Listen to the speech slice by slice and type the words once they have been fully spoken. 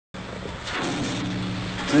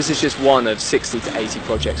So this is just one of 60 to 80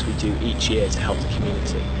 projects we do each year to help the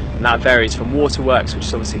community. And that varies from waterworks, which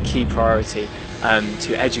is obviously a key priority,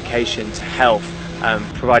 to education, to health,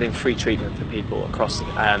 providing free treatment for people across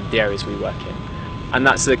the areas we work in. And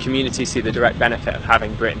that's the community see the direct benefit of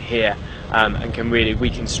having Britain here, and we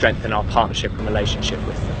can strengthen our partnership and relationship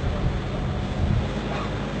with them.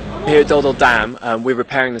 Here at Dol Dol Dam, we're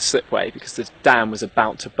repairing the slipway because the dam was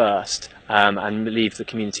about to burst and leave the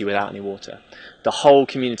community without any water. The whole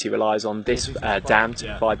community relies on this dam to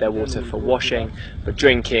provide their water for washing, for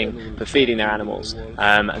drinking, for feeding their animals,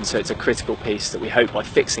 and so it's a critical piece that we hope by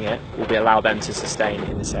fixing it will allow them to sustain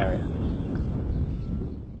in this area.